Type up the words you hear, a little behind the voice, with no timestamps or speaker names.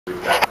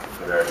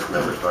to various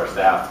members to our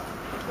staff.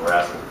 We're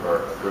asking for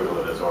approval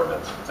of this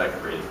ordinance.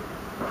 Second reading.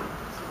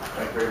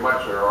 Thank you very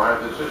much, sir. All right,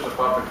 this is a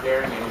public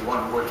hearing.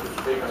 Anyone who wishes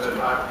to speak on this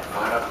item,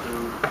 line up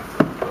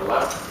to the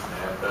left,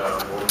 and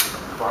we'll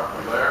start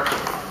from there.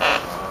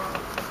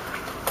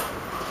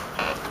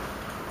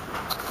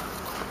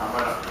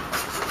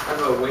 I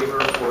have a waiver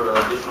for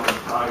additional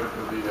time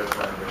To the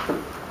senator.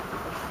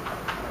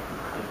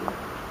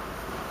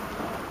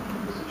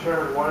 Mr.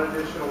 Chairman, one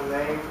additional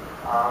name.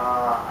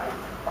 I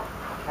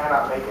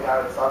cannot make it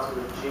out. It starts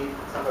with a G.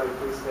 Somebody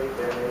please state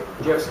their name.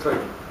 Jeff Spring.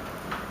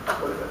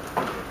 What is it?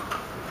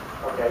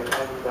 Okay, and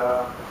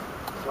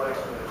what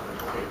extra name?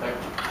 Okay, thank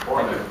you.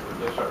 Ordinance.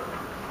 Yes, sir.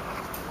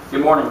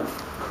 Good morning.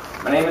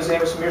 My name is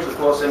Amos Mears of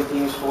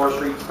 1217 East 4th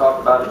Street to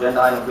talk about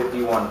Agenda Item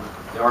 51,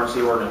 the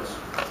RNC ordinance.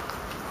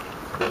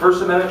 The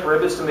First Amendment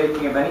prohibits the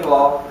making of any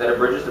law that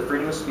abridges the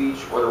freedom of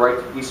speech or the right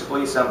to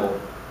peaceably assemble.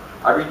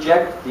 I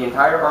reject the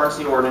entire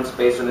RNC ordinance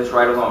based on this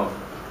right alone.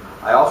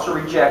 I also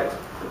reject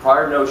the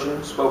prior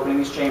notion spoken in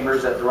these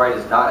chambers that the right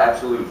is not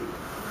absolute.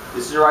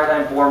 This is a right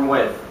I am born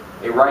with,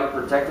 a right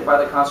protected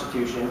by the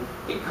Constitution,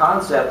 a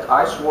concept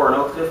I swore an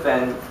oath to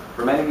defend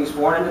from enemies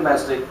foreign and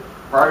domestic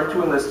prior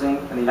to enlisting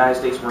in the United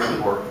States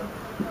Marine Corps.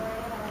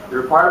 The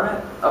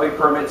requirement of a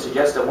permit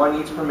suggests that one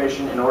needs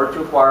permission in order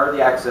to acquire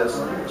the access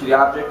to the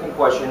object in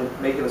question,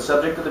 making the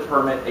subject of the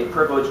permit a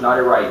privilege, not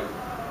a right.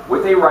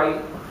 With a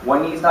right,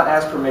 one needs not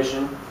ask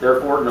permission,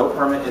 therefore no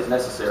permit is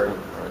necessary.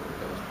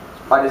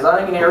 By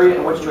designing an area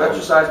in which to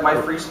exercise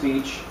my free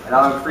speech, and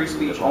allowing free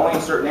speech only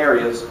in certain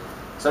areas,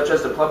 such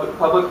as the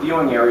public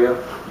viewing area,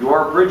 you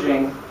are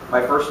abridging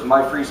my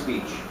free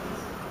speech.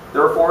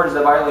 Therefore, it is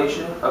a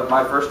violation of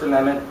my First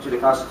Amendment to the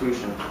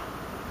Constitution.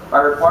 By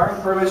requiring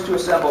permits to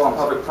assemble on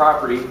public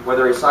property,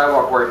 whether a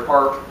sidewalk or a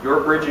park, you're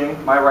abridging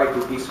my right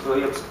to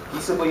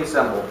peaceably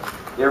assemble.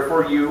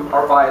 Therefore, you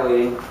are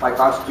violating my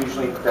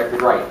constitutionally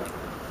protected right.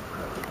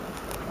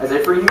 As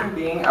a free human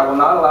being, I will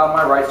not allow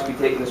my rights to be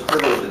taken as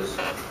privileges.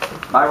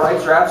 My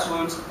rights are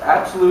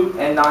absolute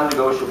and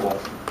non-negotiable.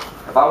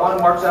 If I want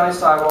to march down a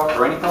sidewalk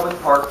or any public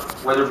park,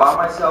 whether by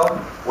myself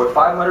or with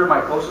 500 of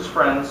my closest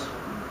friends,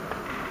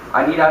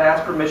 I need not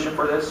ask permission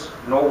for this,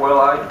 nor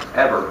will I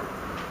ever.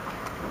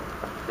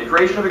 The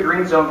creation of a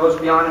green zone goes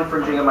beyond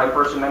infringing of my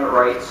First Amendment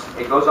rights.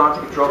 It goes on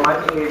to control my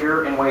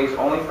behavior in ways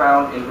only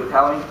found in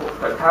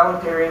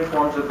totalitarian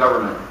forms of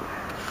government.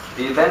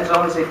 The event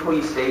zone is a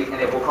police state,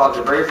 and it will cause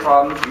the very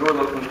problems you are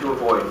looking to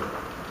avoid.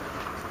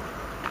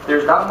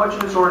 There's not much in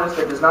this ordinance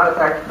that does not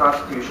attack the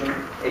Constitution,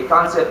 a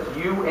concept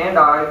you and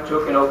I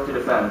took an oath to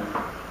defend.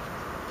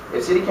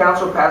 If City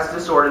Council passes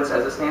this ordinance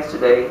as it stands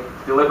today,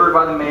 delivered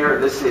by the mayor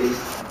of this city,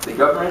 the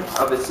government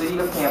of the city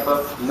of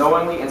Tampa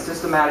knowingly and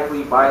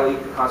systematically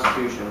violate the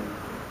Constitution.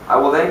 I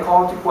will then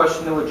call into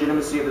question the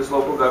legitimacy of this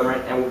local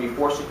government and will be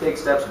forced to take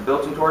steps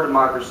built into our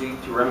democracy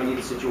to remedy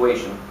the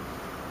situation.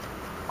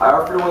 I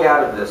offered a way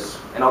out of this,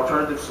 an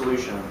alternative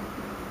solution.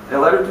 In a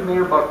letter to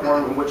Mayor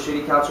Buckhorn, in which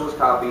City Council was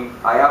copied,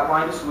 I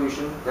outlined a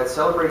solution that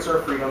celebrates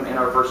our freedom and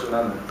our First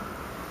Amendment.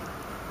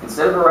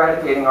 Instead of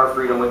eradicating our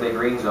freedom with a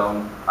green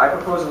zone, I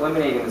propose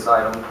eliminating this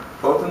item,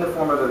 both in the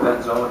form of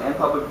event zone and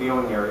public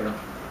viewing area,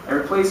 and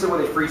replace it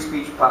with a free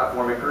speech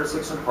platform at Curtis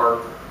Dixon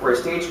Park, where a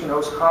stage can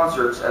host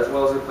concerts as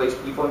well as a place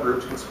people and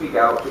groups can speak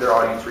out to their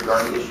audience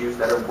regarding issues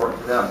that are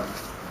important to them.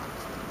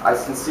 I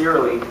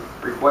sincerely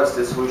request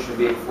this solution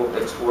be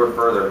explored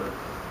further.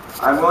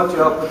 I'm willing to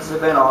help put this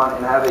event on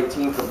and have a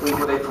team complete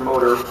with a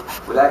promoter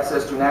with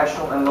access to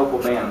national and local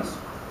bands.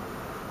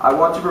 I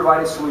want to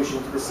provide a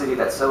solution to the city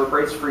that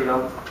celebrates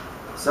freedom,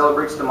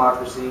 celebrates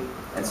democracy,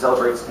 and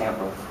celebrates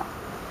Tampa.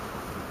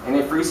 In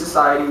a free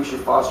society, we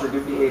should foster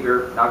good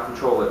behavior, not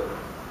control it.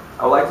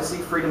 I would like to see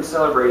freedom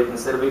celebrated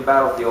instead of a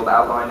battlefield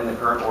outlined in the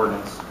current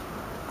ordinance.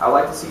 I would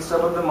like to see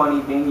some of the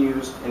money being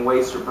used in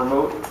ways to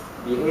promote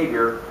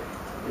behavior.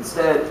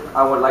 Instead,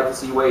 I would like to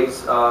see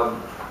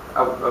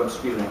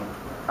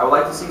I would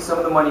like to see some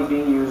of the money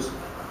being used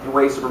in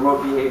ways to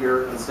promote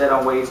behavior instead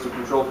on ways to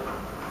control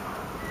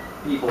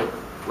people,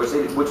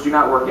 which do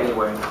not work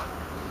anyway.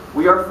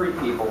 We are free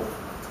people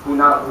who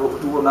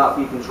will not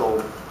be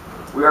controlled.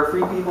 We are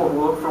free people who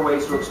look for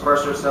ways to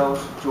express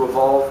ourselves, to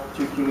evolve,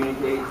 to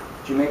communicate,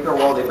 to make our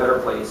world a better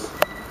place.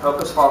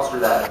 Help us foster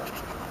that.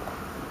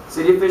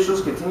 City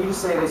officials continue to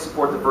say they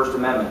support the First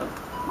Amendment.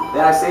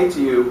 Then I say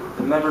to you,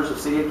 the members of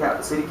City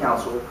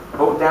Council,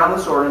 vote down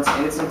this ordinance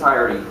in its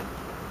entirety.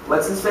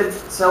 Let's instead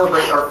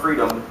celebrate our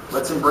freedom.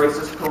 Let's embrace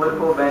this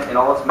political event in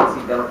all its messy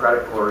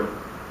democratic glory.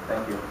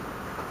 Thank you.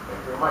 Thank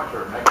you very much,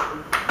 sir. Next,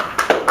 please.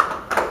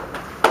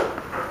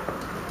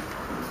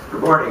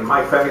 Good morning,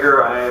 Mike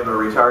Feniger. I am a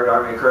retired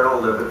Army Colonel,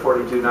 live at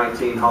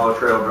 4219 Hollow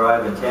Trail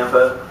Drive in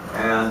Tampa,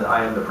 and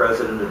I am the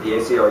president of the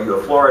ACLU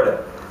of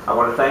Florida. I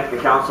want to thank the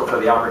council for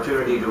the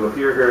opportunity to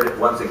appear here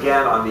once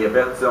again on the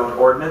event zone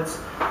ordinance.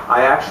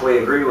 I actually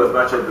agree with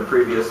much of the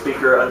previous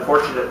speaker.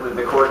 Unfortunately,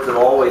 the courts have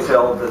always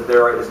held that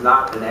there is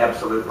not an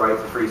absolute right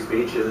to free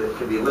speech and it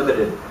can be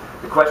limited.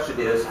 The question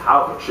is,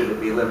 how should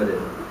it be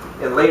limited?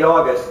 In late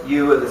August,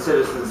 you and the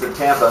citizens of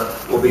Tampa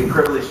will be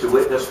privileged to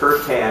witness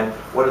firsthand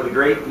one of the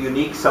great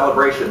unique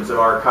celebrations of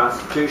our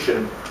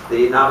Constitution,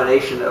 the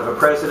nomination of a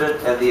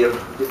president and the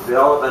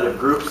development of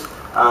groups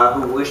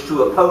who wish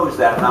to oppose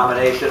that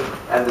nomination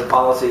and the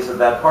policies of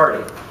that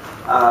party.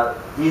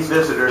 These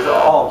visitors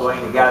are all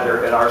going to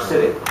gather in our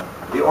city.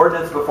 The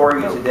ordinance before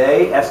you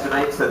today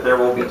estimates that there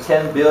will be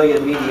 10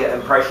 billion media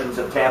impressions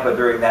of Tampa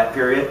during that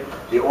period.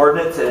 The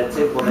ordinance and its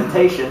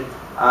implementation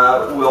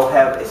will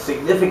have a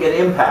significant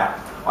impact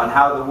on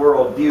how the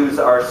world views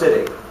our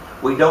city.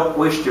 We don't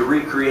wish to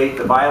recreate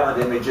the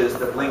violent images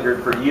that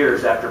lingered for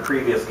years after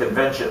previous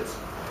conventions.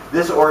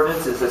 This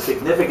ordinance is a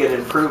significant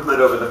improvement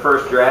over the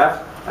first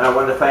draft, and I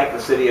want to thank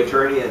the city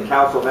attorney and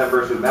council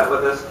members who met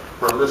with us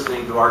for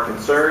listening to our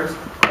concerns.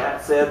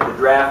 That said, the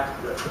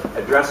draft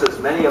addresses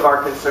many of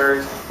our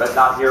concerns, but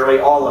not nearly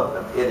all of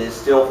them. It is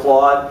still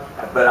flawed,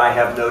 but I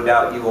have no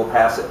doubt you will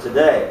pass it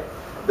today.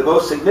 The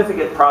most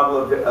significant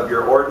problem of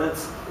your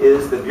ordinance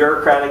is the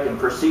bureaucratic and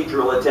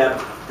procedural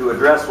attempt to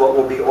address what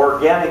will be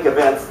organic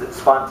events that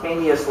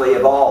spontaneously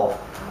evolve,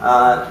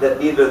 that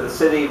neither the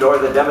city nor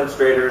the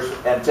demonstrators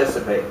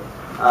anticipate.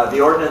 The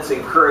ordinance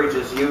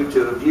encourages you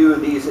to view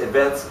these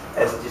events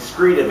as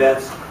discrete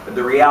events, but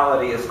the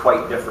reality is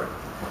quite different.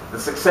 The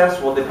success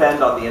will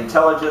depend on the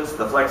intelligence,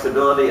 the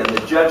flexibility, and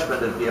the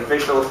judgment of the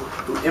officials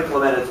who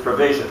implement its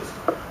provisions.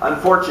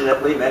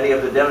 Unfortunately, many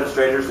of the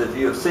demonstrators, as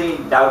you have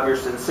seen, doubt your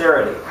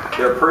sincerity.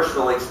 Their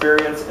personal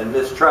experience and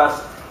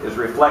mistrust is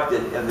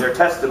reflected in their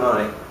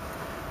testimony.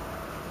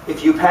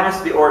 If you pass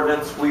the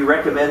ordinance, we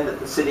recommend that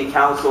the city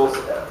councils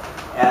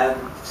and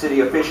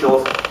city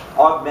officials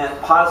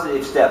augment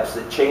positive steps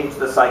that change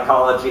the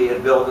psychology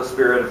and build a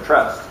spirit of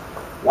trust.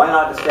 Why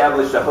not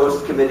establish a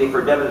host committee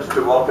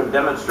to welcome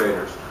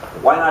demonstrators?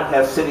 Why not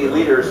have city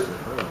leaders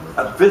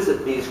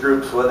visit these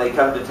groups when they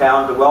come to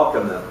town to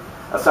welcome them?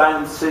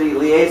 Assign city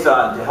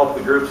liaison to help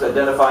the groups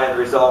identify and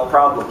resolve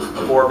problems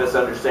before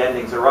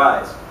misunderstandings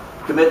arise.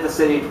 Commit the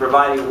city to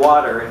providing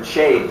water and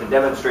shade to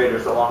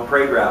demonstrators along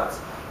playgrounds.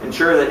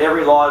 Ensure that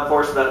every law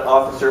enforcement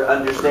officer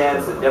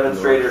understands that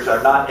demonstrators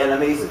are not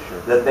enemies,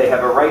 that they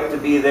have a right to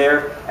be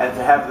there, and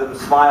to have them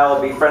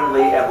smile, be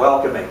friendly, and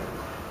welcoming.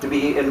 To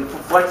be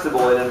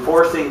flexible in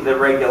enforcing the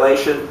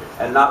regulation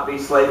and not be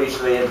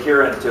slavishly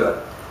adherent to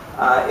it.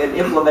 In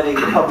implementing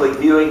the public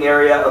viewing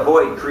area,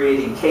 avoid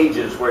creating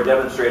cages where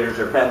demonstrators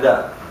are penned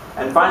up.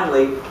 And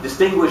finally,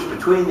 distinguish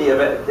between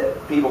the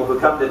people who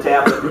come to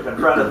Tampa to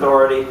confront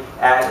authority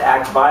and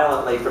act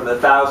violently from the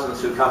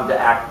thousands who come to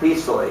act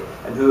peacefully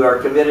and who are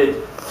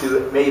committed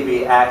to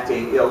maybe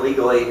acting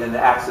illegally in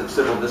acts of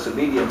civil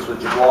disobedience,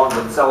 which have long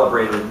been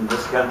celebrated in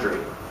this country.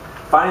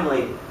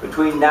 Finally,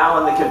 between now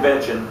and the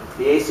convention,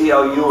 the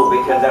ACLU will be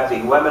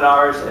conducting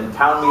webinars and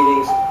town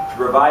meetings to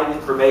provide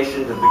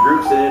information to the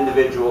groups and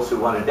individuals who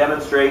want to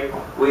demonstrate.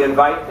 We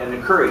invite and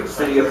encourage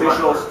city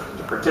officials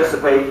to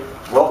participate,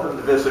 welcome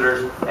the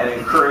visitors, and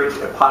encourage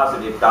a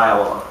positive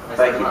dialogue.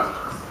 Thank you.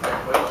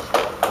 Thank you.